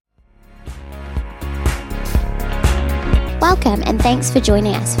Welcome and thanks for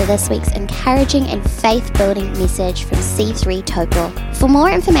joining us for this week's encouraging and faith-building message from C3 Taupo. For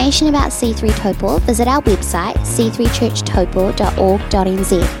more information about C3 Taupo, visit our website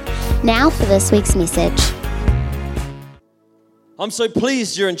c3churchtaupo.org.nz. Now for this week's message. I'm so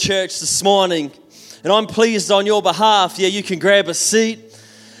pleased you're in church this morning, and I'm pleased on your behalf. Yeah, you can grab a seat.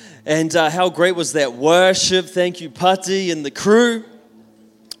 And how great was that worship? Thank you, Pati and the crew.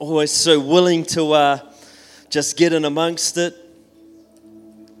 Always so willing to just get in amongst it.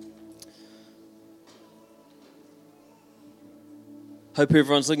 Hope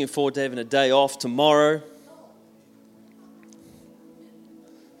everyone's looking forward to having a day off tomorrow.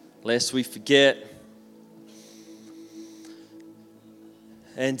 Lest we forget.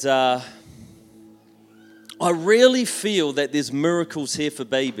 And I really feel that there's miracles here for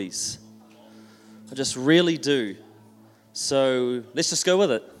babies. I just really do. So let's just go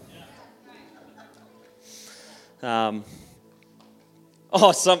with it. I'm in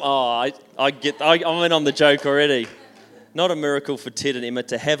on the joke already. Not a miracle for Ted and Emma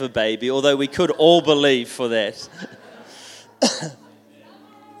to have a baby, although we could all believe for that.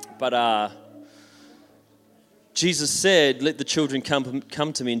 But Jesus said, "Let the children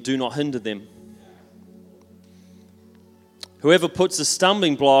come to me and do not hinder them." Whoever puts a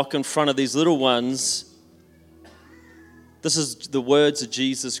stumbling block in front of these little ones, this is the words of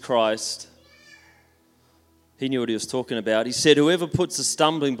Jesus Christ. He knew what he was talking about. He said, whoever puts a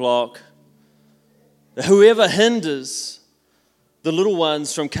stumbling block, whoever hinders the little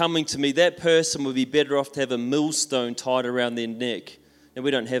ones from coming to me, that person would be better off to have a millstone tied around their neck. And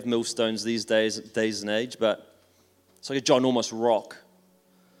we don't have millstones these days and age, but it's like a ginormous rock.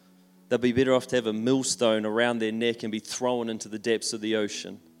 They'll be better off to have a millstone around their neck and be thrown into the depths of the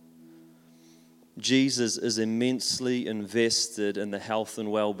ocean. Jesus is immensely invested in the health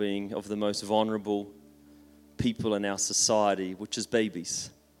and well-being of the most vulnerable people in our society, which is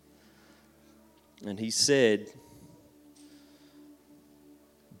babies. And he said,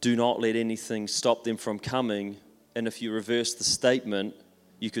 do not let anything stop them from coming. And if you reverse the statement,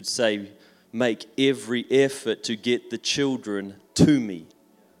 you could say, make every effort to get the children to me.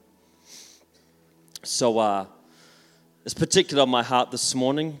 So it's particular on my heart this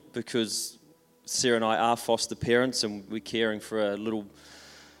morning because Sarah and I are foster parents and we're caring for a little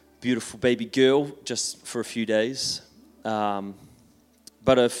beautiful baby girl just for a few days. But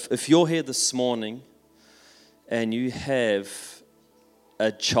if you're here this morning and you have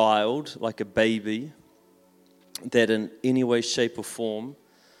a child, like a baby, that in any way, shape or form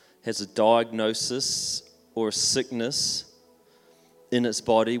has a diagnosis or a sickness in its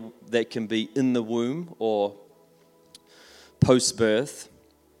body that can be in the womb or post-birth,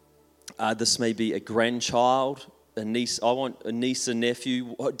 this may be a grandchild, a niece, I want a niece and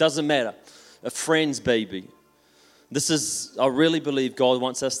nephew, it doesn't matter, a friend's baby. I really believe God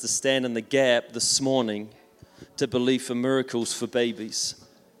wants us to stand in the gap this morning to believe for miracles for babies.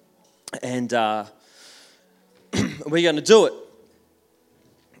 And we're going to do it.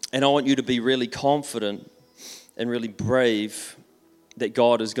 And I want you to be really confident and really brave that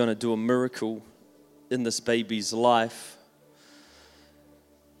God is going to do a miracle in this baby's life.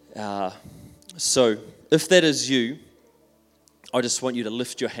 So if that is you, I just want you to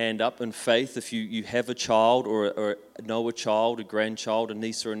lift your hand up in faith. If you have a child or know a child, a grandchild, a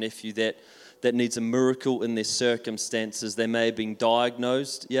niece or a nephew that needs a miracle in their circumstances, they may have been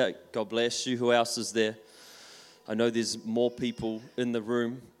diagnosed. Yeah, God bless you. Who else is there? I know there's more people in the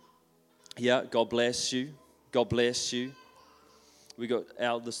room. Yeah, God bless you. God bless you. We got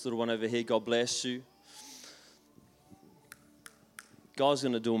this little one over here. God bless you. God's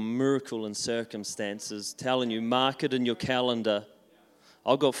going to do a miracle in circumstances. Telling you, mark it in your calendar.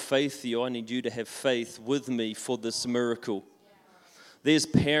 I've got faith for you. I need you to have faith with me for this miracle. There's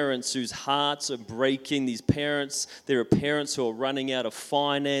parents whose hearts are breaking. There are parents who are running out of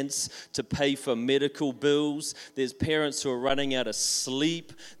finance to pay for medical bills. There's parents who are running out of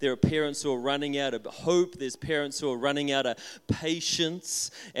sleep. There are parents who are running out of hope. There's parents who are running out of patience.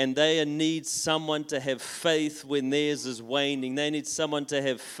 And they need someone to have faith when theirs is waning. They need someone to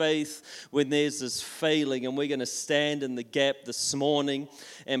have faith when theirs is failing. And we're going to stand in the gap this morning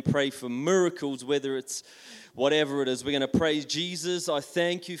and pray for miracles, whether it's whatever it is. We're going to praise Jesus. I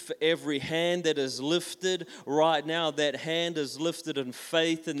thank you for every hand that is lifted right now. That hand is lifted in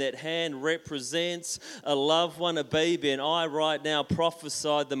faith, and that hand represents a loved one, a baby. And I right now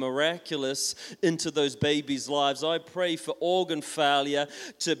prophesy the miraculous into those babies' lives. I pray for organ failure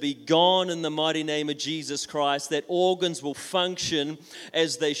to be gone in the mighty name of Jesus Christ, that organs will function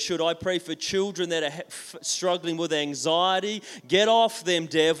as they should. I pray for children that are struggling with anxiety. Get off them,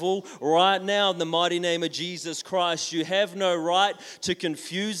 devil, right now in the mighty name of Jesus Christ. You have no right to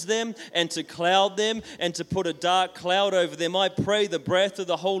confuse them and to cloud them and to put a dark cloud over them. I pray the breath of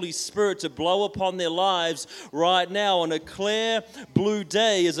the Holy Spirit to blow upon their lives right now, and a clear blue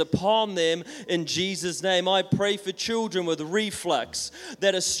day is upon them in Jesus' name. I pray for children with reflux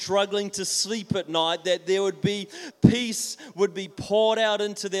that are struggling to sleep at night, that there would be peace would be poured out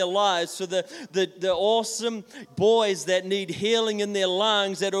into their lives. For the awesome boys that need healing in their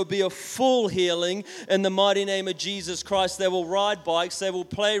lungs, that it will be a full healing in the mighty name of Jesus Christ. They will ride bikes, they will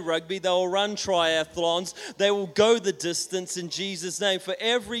play rugby, they will run triathlons, they will go the distance in Jesus' name. For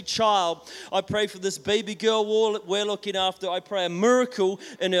every child, I pray for this baby girl we're looking after, I pray a miracle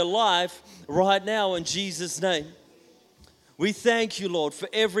in her life right now in Jesus' name. We thank you, Lord, for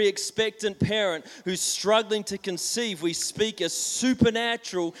every expectant parent who's struggling to conceive. We speak a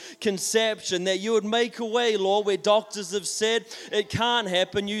supernatural conception, that you would make a way, Lord, where doctors have said it can't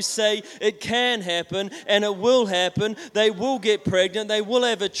happen. You say it can happen, and it will happen. They will get pregnant. They will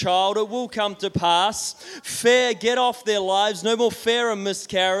have a child. It will come to pass. Fear, get off their lives. No more fear of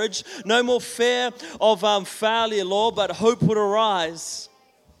miscarriage. No more fear of failure, Lord, but hope would arise.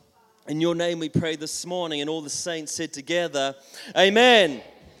 In your name we pray this morning, and all the saints said together, amen.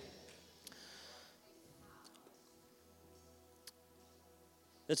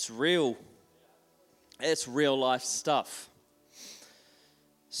 It's real. It's real life stuff.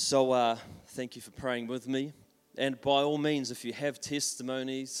 So thank you for praying with me. And by all means, if you have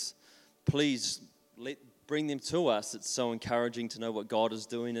testimonies, please bring them to us. It's so encouraging to know what God is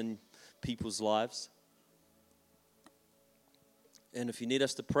doing in people's lives. And if you need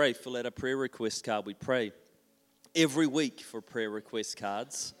us to pray, fill out a prayer request card. We pray every week for prayer request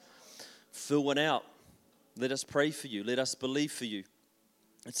cards. Fill one out. Let us pray for you. Let us believe for you.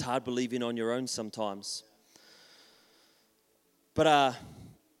 It's hard believing on your own sometimes. But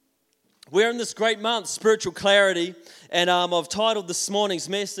we're in this great month, Spiritual Clarity, and I've titled this morning's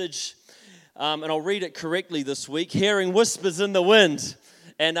message, and I'll read it correctly this week, Hearing Whispers in the Wind.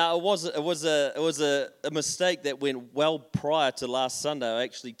 And it was a mistake that went well prior to last Sunday. I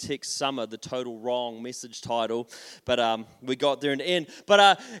actually texted Summer the total wrong message title, but we got there in the end.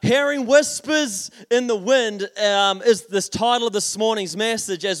 But Hearing Whispers in the Wind is this title of this morning's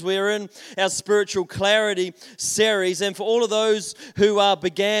message as we're in our Spiritual Clarity series. And for all of those who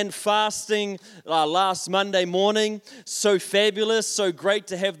began fasting last Monday morning, so fabulous, so great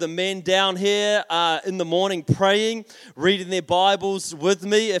to have the men down here in the morning praying, reading their Bibles with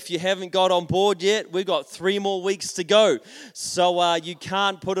me. If you haven't got on board yet, we've got 3 more weeks to go. So you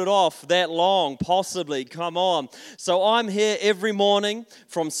can't put it off that long, possibly. Come on. So I'm here every morning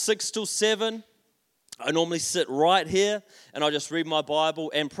from 6 till 7. I normally sit right here and I just read my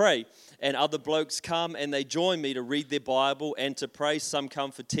Bible and pray. And other blokes come and they join me to read their Bible and to pray. Some come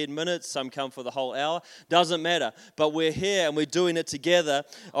for 10 minutes, some come for the whole hour. Doesn't matter. But we're here and we're doing it together.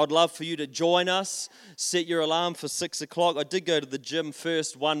 I'd love for you to join us. Set your alarm for 6 o'clock. I did go to the gym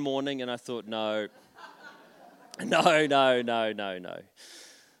first one morning and I thought, no. So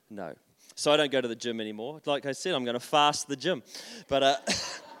I don't go to the gym anymore. Like I said, I'm going to fast the gym. But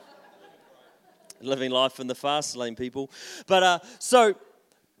living life in the fast lane, people. But So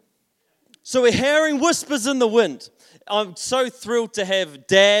we're hearing whispers in the wind. I'm so thrilled to have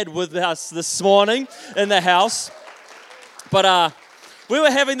Dad with us this morning in the house. But we were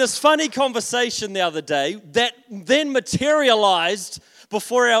having this funny conversation the other day that then materialized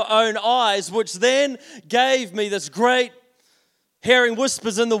before our own eyes, which then gave me this great Hearing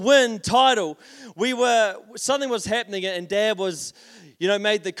Whispers in the Wind title. Something was happening and Dad was,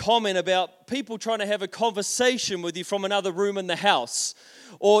 made the comment about people trying to have a conversation with you from another room in the house.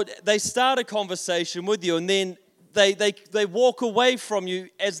 Or they start a conversation with you and then they walk away from you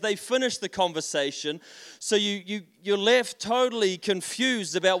as they finish the conversation. So you're left totally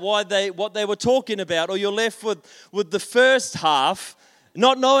confused about what they were talking about. Or you're left with the first half,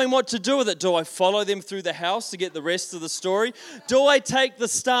 not knowing what to do with it. Do I follow them through the house to get the rest of the story? Do I take the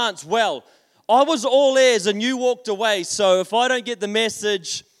stance? Well, I was all ears and you walked away. So if I don't get the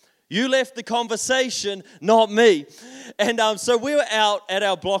message, you left the conversation, not me. And so we were out at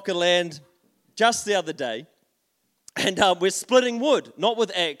our block of land just the other day, and we're splitting wood, not with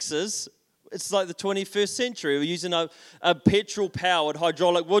axes. it's like the 21st century. We're using a petrol-powered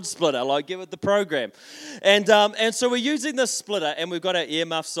hydraulic wood splitter, like get with the program. And so we're using this splitter, and we've got our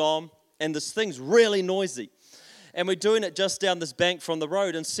earmuffs on, and this thing's really noisy. And we're doing it just down this bank from the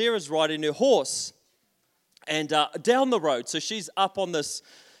road, and Sarah's riding her horse. And down the road, so she's up on this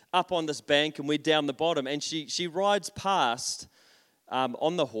bank, and we're down the bottom, and she rides past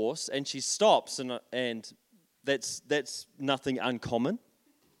on the horse, and she stops, and that's nothing uncommon.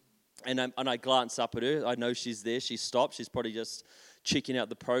 And I glance up at her. I know she's there. She stops. She's probably just checking out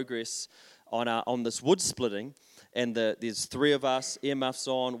the progress on this wood splitting. And there's three of us, earmuffs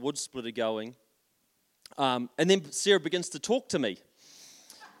on, wood splitter going. And then Sarah begins to talk to me.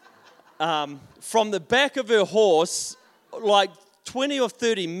 From the back of her horse, like 20 or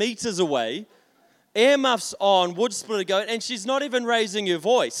 30 meters away, earmuffs on, wood splitter going, and she's not even raising her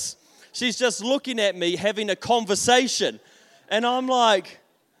voice. She's just looking at me, having a conversation. And I'm like,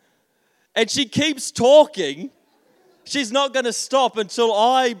 and she keeps talking. She's not going to stop until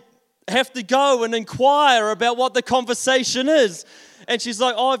I have to go and inquire about what the conversation is. And she's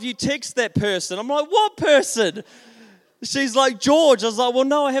like, oh, have you texted that person? I'm like, what person? She's like, George. I was like, well,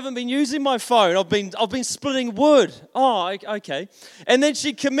 no, I haven't been using my phone. I've been splitting wood. Oh, okay. And then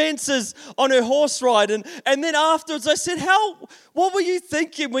she commences on her horse ride. And then afterwards I said, what were you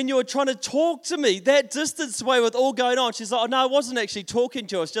thinking when you were trying to talk to me that distance away with all going on? She's like, oh, no, I wasn't actually talking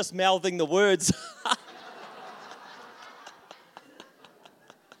to you. I was just mouthing the words.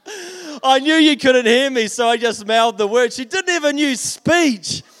 I knew you couldn't hear me, so I just mouthed the words. She didn't even use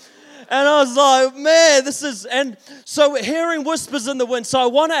speech. And I was like, man, and so hearing whispers in the wind. So I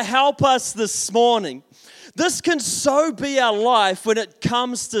want to help us this morning. This can so be our life when it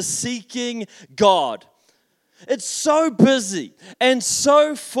comes to seeking God. It's so busy and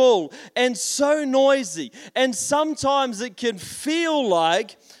so full and so noisy. And sometimes it can feel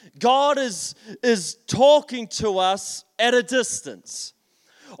like God is talking to us at a distance.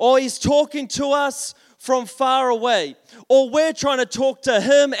 Or He's talking to us from far away, or we're trying to talk to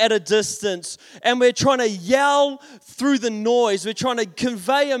Him at a distance, and we're trying to yell through the noise. We're trying to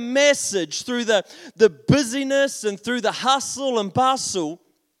convey a message through the busyness and through the hustle and bustle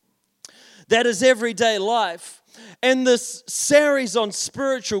that is everyday life. And this series on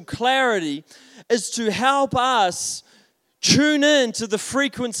spiritual clarity is to help us tune in to the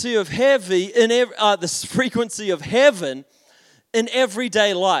frequency of heaven in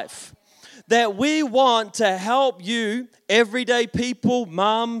everyday life. That we want to help you, everyday people,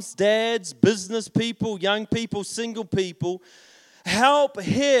 mums, dads, business people, young people, single people, help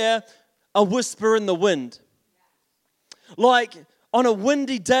hear a whisper in the wind. Like on a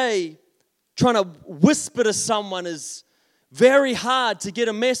windy day, trying to whisper to someone is very hard to get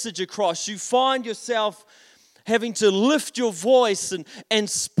a message across. You find yourself having to lift your voice and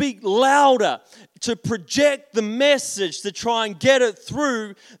speak louder to project the message, to try and get it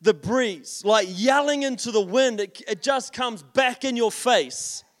through the breeze. Like yelling into the wind, it just comes back in your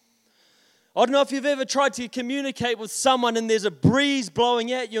face. I don't know if you've ever tried to communicate with someone and there's a breeze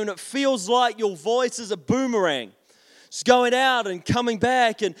blowing at you and it feels like your voice is a boomerang. It's going out and coming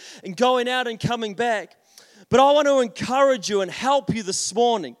back and going out and coming back. But I want to encourage you and help you this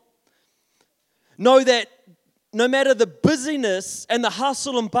morning. Know that no matter the busyness and the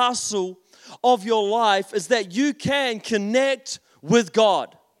hustle and bustle of your life, is that you can connect with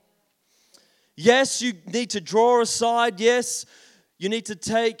God. Yes, you need to draw aside. Yes, you need to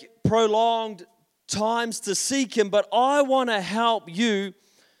take prolonged times to seek Him. But I want to help you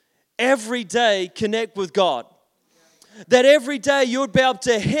every day connect with God. That every day you would be able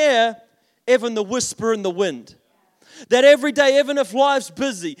to hear even the whisper in the wind. That every day, even if life's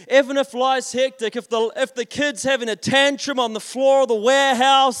busy, even if life's hectic, if the kid's having a tantrum on the floor of the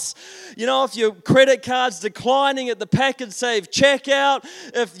warehouse, if your credit card's declining at the Pack and Save checkout,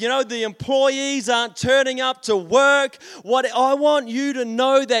 if, the employees aren't turning up to work, I want you to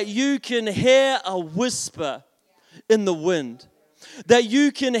know that you can hear a whisper in the wind. That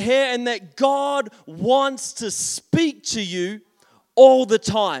you can hear and that God wants to speak to you all the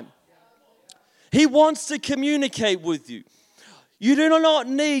time. He wants to communicate with you. You do not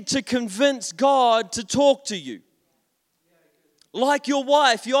need to convince God to talk to you. Like your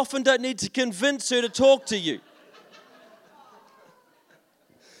wife, you often don't need to convince her to talk to you.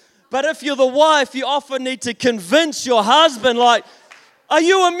 But if you're the wife, you often need to convince your husband, like, are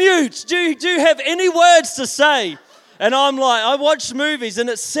you a mute? Do you have any words to say? And I'm like, I watch movies and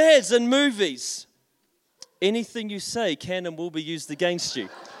it says in movies, anything you say can and will be used against you.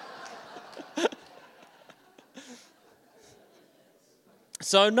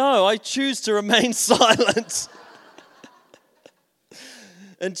 So no, I choose to remain silent.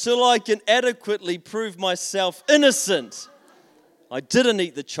 until I can adequately prove myself innocent. I didn't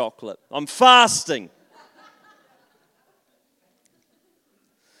eat the chocolate. I'm fasting.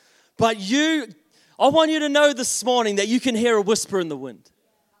 But I want you to know this morning that you can hear a whisper in the wind.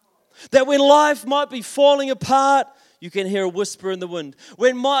 That when life might be falling apart, you can hear a whisper in the wind.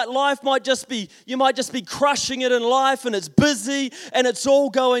 When life might just be, you might just be crushing it in life and it's busy and it's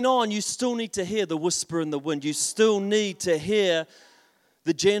all going on, you still need to hear the whisper in the wind. You still need to hear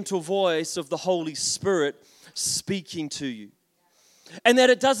the gentle voice of the Holy Spirit speaking to you. And that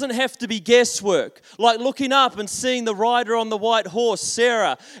it doesn't have to be guesswork, like looking up and seeing the rider on the white horse,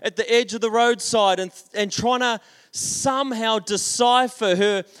 Sarah, at the edge of the roadside and trying to somehow decipher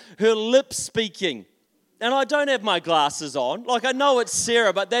her lip speaking. And I don't have my glasses on. Like, I know it's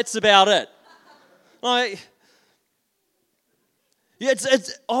Sarah, but that's about it. Like,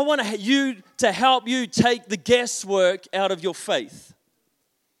 I want you to help you take the guesswork out of your faith.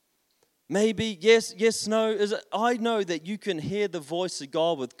 Maybe, yes, no. I know that you can hear the voice of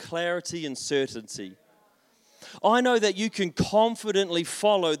God with clarity and certainty. I know that you can confidently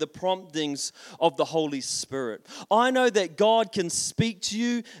follow the promptings of the Holy Spirit. I know that God can speak to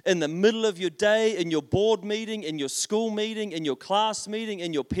you in the middle of your day, in your board meeting, in your school meeting, in your class meeting,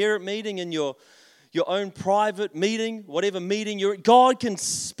 in your parent meeting, in your own private meeting, whatever meeting you're at. God can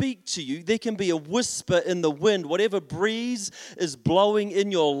speak to you. There can be a whisper in the wind. Whatever breeze is blowing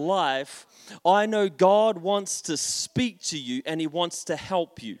in your life, I know God wants to speak to you and He wants to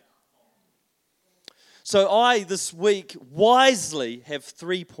help you. So I, this week, wisely have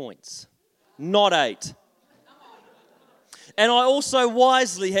 3 points, not 8. And I also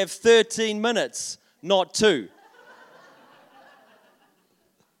wisely have 13 minutes, not 2.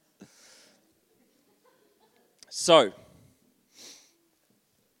 So,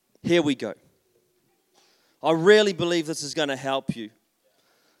 here we go. I really believe this is going to help you.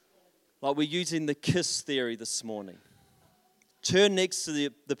 Like we're using the KISS theory this morning. Turn next to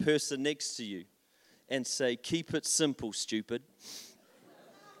the person next to you and say, keep it simple, stupid.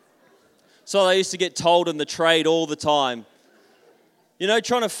 So I used to get told in the trade all the time. You know,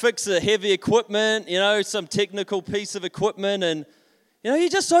 trying to fix a heavy equipment, some technical piece of equipment, and you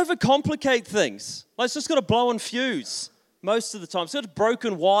just overcomplicate things. Like it's just got a blown fuse most of the time. It's got a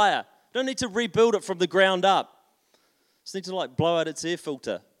broken wire. Don't need to rebuild it from the ground up. Just need to blow out its air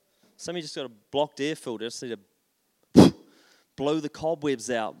filter. Some of you just got a blocked air filter. Just need to blow the cobwebs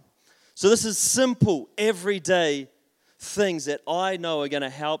out. So this is simple, everyday things that I know are going to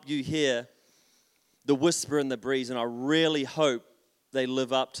help you hear the whisper in the breeze, and I really hope they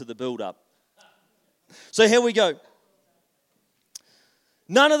live up to the build-up. So here we go.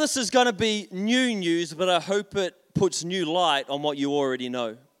 None of this is going to be new news, but I hope it puts new light on what you already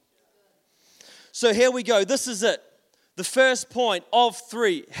know. So here we go. This is it. The first point of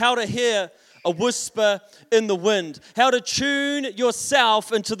 3, how to hear a whisper in the wind. How to tune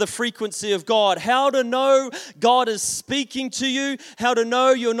yourself into the frequency of God. How to know God is speaking to you. How to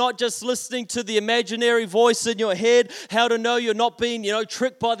know you're not just listening to the imaginary voice in your head. How to know you're not being,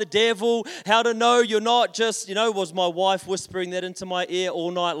 tricked by the devil. How to know you're not just, was my wife whispering that into my ear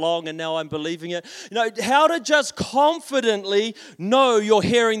all night long and now I'm believing it. How to just confidently know you're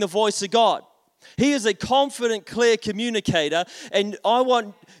hearing the voice of God. He is a confident, clear communicator, and I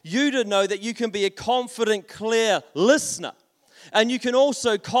want you to know that you can be a confident, clear listener. And you can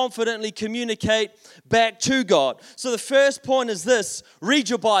also confidently communicate back to God. So the first point is this: read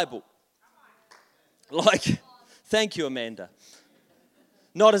your Bible. Thank you, Amanda.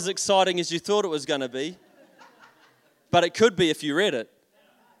 Not as exciting as you thought it was going to be, but it could be if you read it.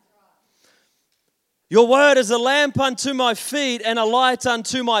 Your word is a lamp unto my feet and a light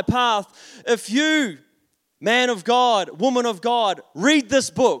unto my path. If you, man of God, woman of God, read this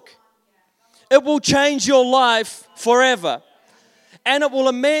book, it will change your life forever. And it will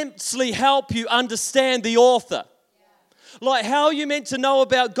immensely help you understand the author. Like, how are you meant to know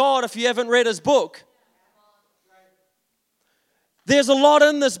about God if you haven't read his book? There's a lot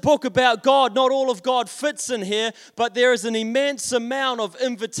in this book about God. Not all of God fits in here, but there is an immense amount of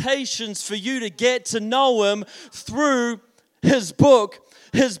invitations for you to get to know him through his book,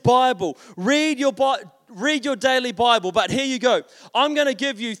 his Bible. Read your daily Bible, but here you go. I'm going to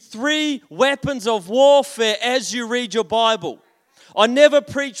give you 3 weapons of warfare as you read your Bible. I never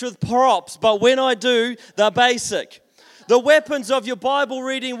preach with props, but when I do, they're basic. The weapons of your Bible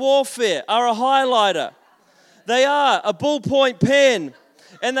reading warfare are a highlighter. They are a ballpoint pen,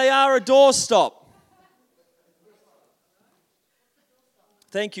 and they are a doorstop.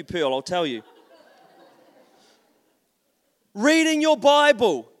 Thank you, Pearl, I'll tell you. Reading your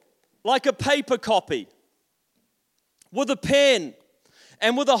Bible like a paper copy with a pen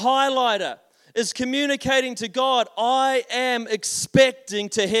And with a highlighter, is communicating to God, I am expecting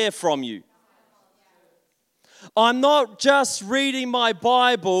to hear from you. I'm not just reading my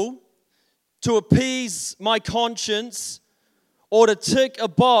Bible to appease my conscience or to tick a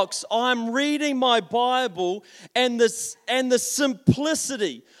box. I'm reading my Bible, and the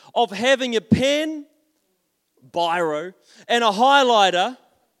simplicity of having a pen, biro, and a highlighter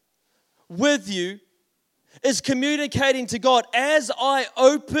with you is communicating to God. As I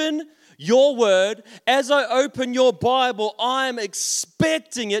open your word, as I open your Bible, I'm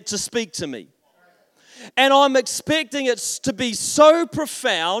expecting it to speak to me. And I'm expecting it to be so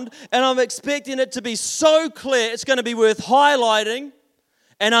profound, and I'm expecting it to be so clear, it's going to be worth highlighting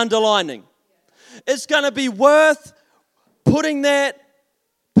and underlining. It's going to be worth putting that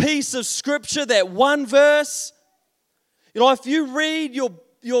piece of scripture, that one verse. If you read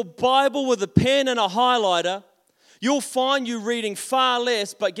your Bible with a pen and a highlighter, you'll find you reading far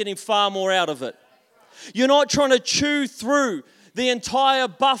less but getting far more out of it. You're not trying to chew through the entire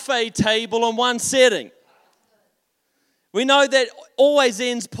buffet table in one setting. We know that always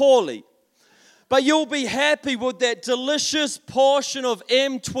ends poorly. But you'll be happy with that delicious portion of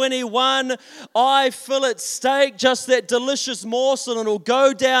M21 fillet steak, just that delicious morsel, and it'll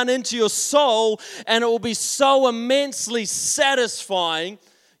go down into your soul, and it will be so immensely satisfying.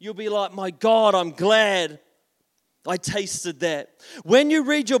 You'll be like, my God, I'm glad I tasted that. When you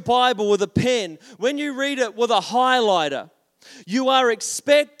read your Bible with a pen, when you read it with a highlighter, you are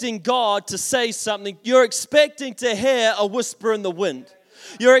expecting God to say something. You're expecting to hear a whisper in the wind.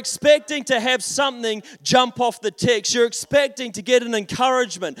 You're expecting to have something jump off the text. You're expecting to get an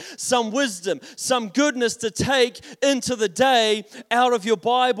encouragement, some wisdom, some goodness to take into the day out of your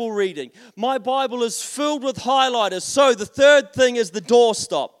Bible reading. My Bible is filled with highlighters. So the third thing is the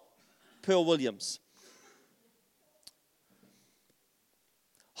doorstop. Pearl Williams.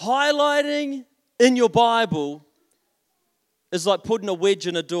 Highlighting in your Bible is like putting a wedge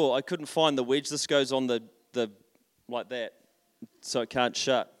in a door. I couldn't find the wedge. This goes on the like that, so it can't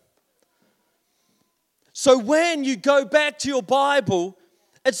shut. So when you go back to your Bible,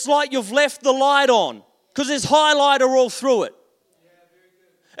 it's like you've left the light on because there's highlighter all through it.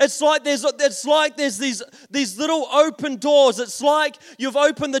 It's like there's these little open doors. It's like you've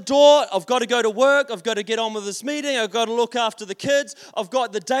opened the door. I've got to go to work. I've got to get on with this meeting. I've got to look after the kids. I've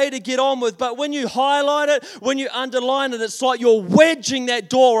got the day to get on with. But when you highlight it, when you underline it, it's like you're wedging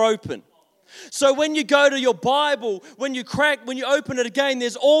that door open. So when you go to your Bible, when you open it again,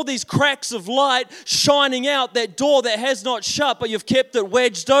 there's all these cracks of light shining out that door that has not shut, but you've kept it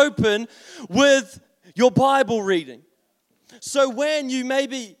wedged open with your Bible reading. So when you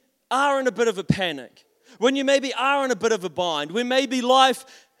maybe are in a bit of a panic, when you maybe are in a bit of a bind, when maybe life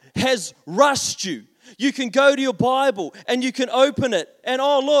has rushed you, you can go to your Bible and you can open it and,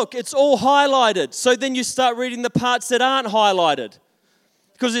 oh, look, it's all highlighted. So then you start reading the parts that aren't highlighted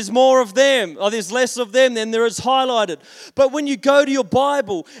because there's more of them, or there's less of them than there is highlighted. But when you go to your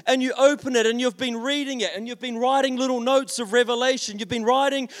Bible and you open it and you've been reading it and you've been writing little notes of revelation, you've been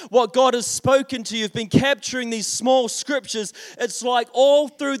writing what God has spoken to you, you've been capturing these small scriptures, it's like all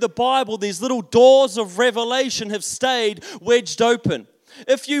through the Bible, these little doors of revelation have stayed wedged open.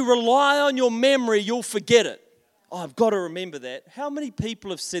 If you rely on your memory, you'll forget it. Oh, I've got to remember that. How many people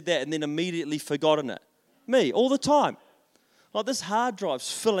have said that and then immediately forgotten it? Me, all the time. Like, this hard drive's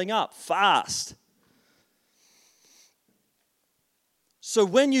filling up fast. So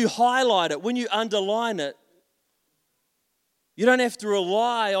when you highlight it, when you underline it, you don't have to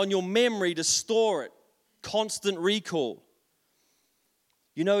rely on your memory to store it. Constant recall.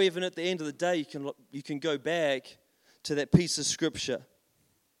 Even at the end of the day, you can go back to that piece of scripture.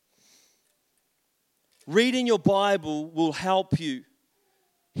 Reading your Bible will help you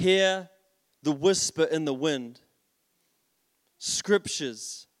hear the whisper in the wind.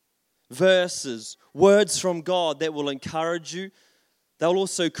 Scriptures, verses, words from God that will encourage you. They'll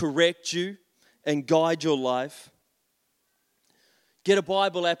also correct you and guide your life. Get a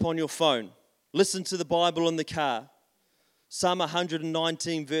Bible app on your phone. Listen to the Bible in the car. Psalm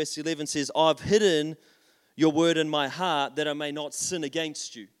 119 verse 11 says, I've hidden your word in my heart that I may not sin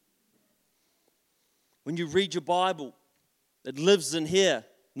against you. When you read your Bible, it lives in here,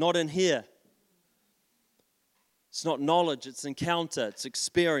 not in here. It's not knowledge, it's encounter, it's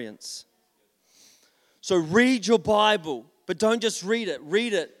experience. So read your Bible, but don't just read it.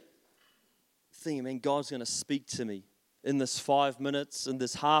 Read it thinking, man, God's going to speak to me in this 5 minutes, in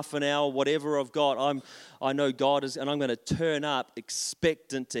this half an hour, whatever I've got. I know God is, and I'm going to turn up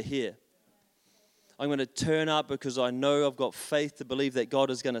expectant to hear. I'm going to turn up because I know I've got faith to believe that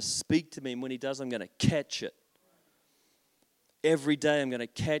God is going to speak to me, and when He does, I'm going to catch it. Every day I'm going to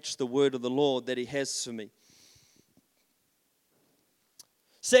catch the word of the Lord that He has for me.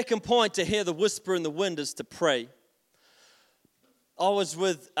 Second point, to hear the whisper in the wind, is to pray. I was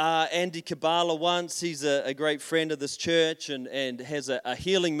with Andy Kabbalah once. He's a great friend of this church and has a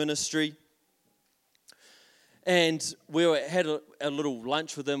healing ministry. And we had a little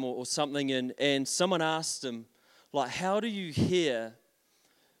lunch with him or something, and someone asked him, like, how do you hear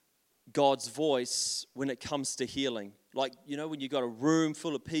God's voice when it comes to healing? Like, you know, when you've got a room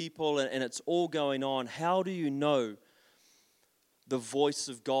full of people and it's all going on, how do you know the voice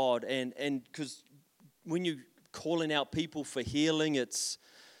of God? And because when you're calling out people for healing, it's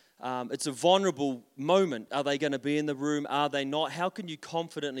a vulnerable moment. Are they going to be in the room? Are they not? How can you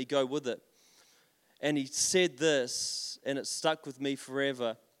confidently go with it? And he said this, and it stuck with me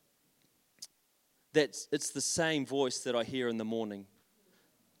forever, that it's the same voice that I hear in the morning.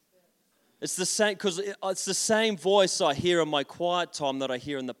 It's the same, because it's the same voice I hear in my quiet time that I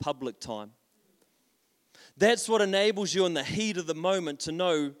hear in the public time. That's what enables you in the heat of the moment to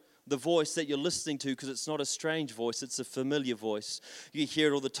know the voice that you're listening to, because it's not a strange voice, it's a familiar voice. You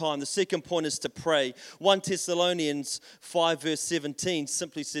hear it all the time. The second point is to pray. 1 Thessalonians 5 verse 17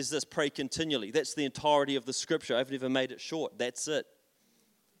 simply says this: pray continually. That's the entirety of the scripture. I've never made it short. That's it.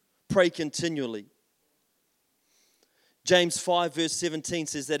 Pray continually. James 5 verse 17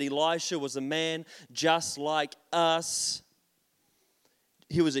 says that Elisha was a man just like us.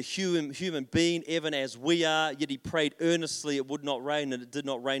 He was a human being, even as we are, yet he prayed earnestly it would not rain, and it did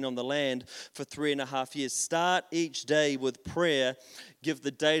not rain on the land for 3.5 years. Start each day with prayer, give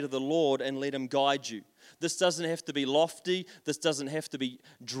the day to the Lord, and let Him guide you. This doesn't have to be lofty, this doesn't have to be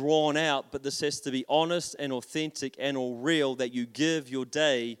drawn out, but this has to be honest and authentic and all real, that you give your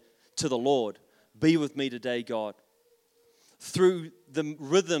day to the Lord. Be with me today, God. Through the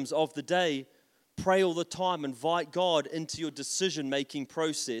rhythms of the day, pray all the time. Invite God into your decision-making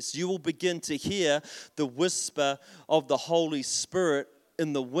process. You will begin to hear the whisper of the Holy Spirit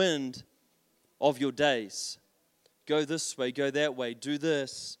in the wind of your days. Go this way, go that way, do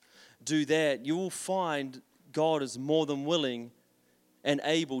this, do that. You will find God is more than willing and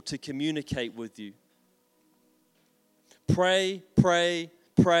able to communicate with you. Pray, pray,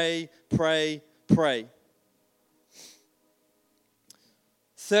 pray, pray, pray.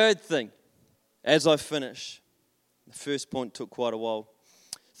 Third thing, as I finish, the first point took quite a while.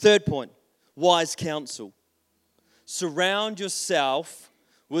 Third point, wise counsel. Surround yourself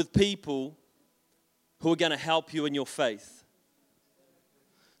with people who are going to help you in your faith.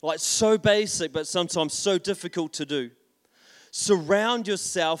 Like, so basic, but sometimes so difficult to do. Surround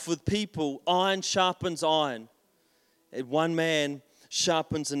yourself with people. Iron sharpens iron. And one man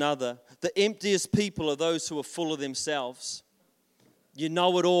sharpens another. The emptiest people are those who are full of themselves. You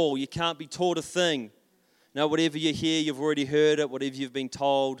know it all. You can't be taught a thing. No, whatever you hear, you've already heard it. Whatever you've been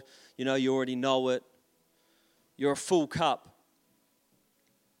told, you already know it. You're a full cup.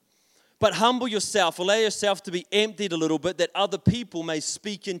 But humble yourself. Allow yourself to be emptied a little bit, that other people may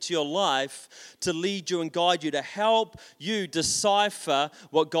speak into your life to lead you and guide you, to help you decipher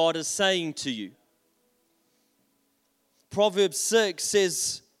what God is saying to you. Proverbs 6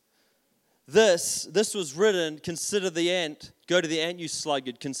 says this was written, consider the ant. Go to the ant, you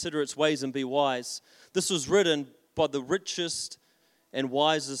sluggard, consider its ways and be wise. This was written by the richest and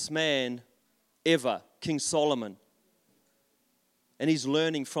wisest man ever, King Solomon. And he's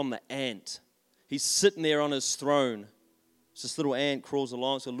learning from the ant. He's sitting there on his throne. This little ant crawls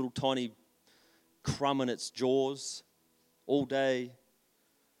along, it's a little tiny crumb in its jaws all day.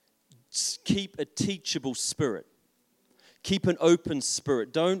 Just keep a teachable spirit. Keep an open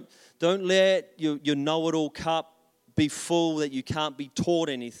spirit. Don't let your know-it-all cup be full that you can't be taught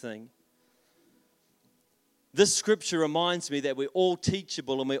anything. This scripture reminds me that we're all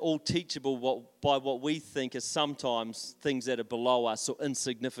teachable, and we're all teachable by what we think is sometimes things that are below us or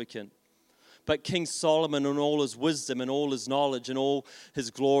insignificant. But King Solomon, in all his wisdom and all his knowledge and all his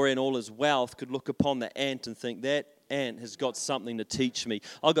glory and all his wealth, could look upon the ant and think, that ant has got something to teach me.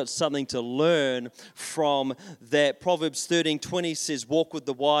 I've got something to learn from that. Proverbs 13:20 says, walk with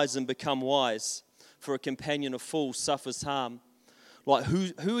the wise and become wise, for a companion of fools suffers harm. Like,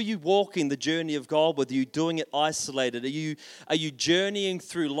 who are you walking the journey of God with? Are you doing it isolated? Are you journeying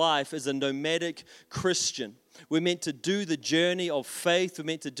through life as a nomadic Christian? We're meant to do the journey of faith. We're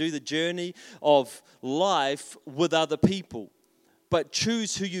meant to do the journey of life with other people. But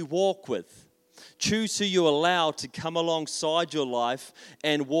choose who you walk with. Choose who you allow to come alongside your life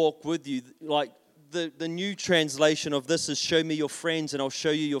and walk with you. Like, the new translation of this is, show me your friends and I'll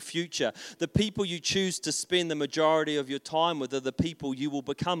show you your future. The people you choose to spend the majority of your time with are the people you will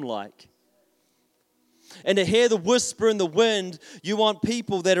become like. And to hear the whisper in the wind, you want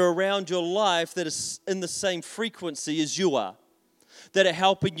people that are around your life that are in the same frequency as you are, that are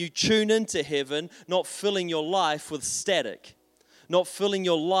helping you tune into heaven, not filling your life with static, not filling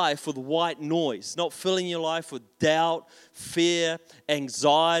your life with white noise, not filling your life with doubt, fear,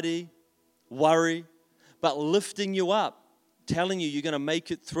 anxiety, worry, but lifting you up, telling you you're going to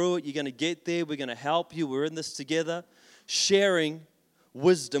make it through it, you're going to get there, we're going to help you, we're in this together, sharing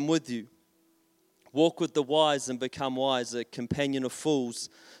wisdom with you. Walk with the wise and become wise. A companion of fools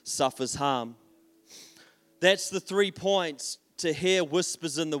suffers harm. That's the 3 points to hear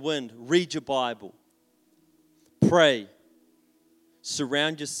whispers in the wind. Read your Bible. Pray.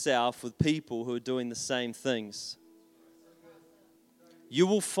 Surround yourself with people who are doing the same things. You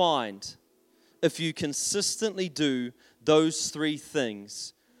will find if you consistently do those 3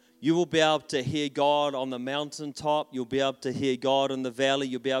 things, you will be able to hear God on the mountaintop. You'll be able to hear God in the valley.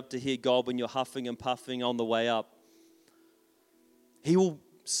 You'll be able to hear God when you're huffing and puffing on the way up. He will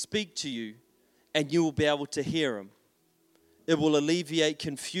speak to you and you will be able to hear Him. It will alleviate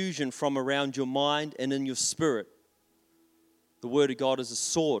confusion from around your mind and in your spirit. The Word of God is a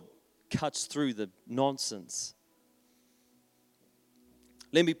sword, cuts through the nonsense.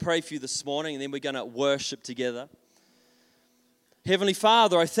 Let me pray for you this morning and then we're going to worship together. Heavenly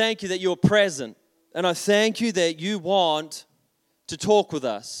Father, I thank you that you're present, and I thank you that you want to talk with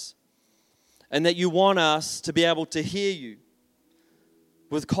us, and that you want us to be able to hear you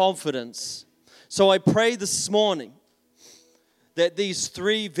with confidence. So I pray this morning that these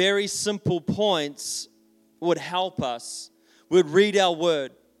 3 very simple points would help us. We'd read our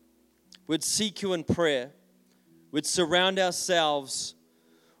word, we'd seek you in prayer, we'd surround ourselves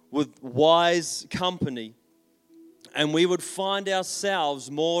with wise company, and we would find ourselves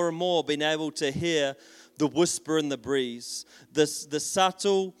more and more being able to hear the whisper in the breeze, the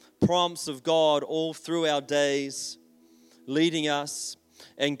subtle prompts of God all through our days, leading us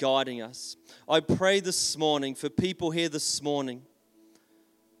and guiding us. I pray this morning for people here this morning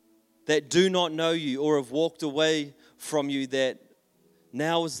that do not know you or have walked away from you, that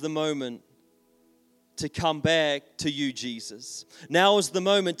now is the moment to come back to you, Jesus. Now is the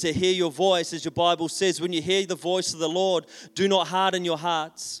moment to hear your voice, as your Bible says. When you hear the voice of the Lord, do not harden your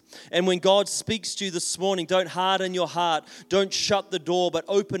hearts. And when God speaks to you this morning, don't harden your heart. Don't shut the door, but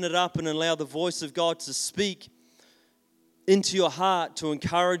open it up and allow the voice of God to speak into your heart, to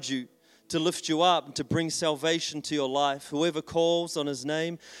encourage you, to lift you up, and to bring salvation to your life. Whoever calls on His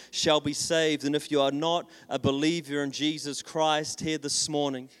name shall be saved. And if you are not a believer in Jesus Christ here this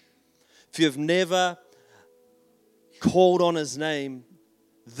morning, if you've never called on His name,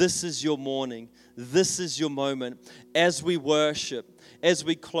 this is your morning. This is your moment. As we worship, as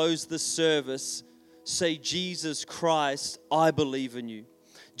we close this service, say, Jesus Christ, I believe in you.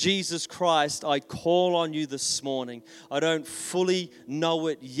 Jesus Christ, I call on you this morning. I don't fully know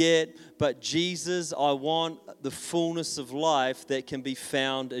it yet, but Jesus, I want the fullness of life that can be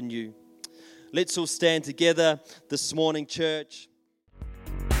found in you. Let's all stand together this morning, church.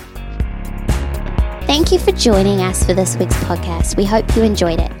 Thank you for joining us for this week's podcast. We hope you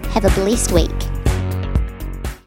enjoyed it. Have a blessed week.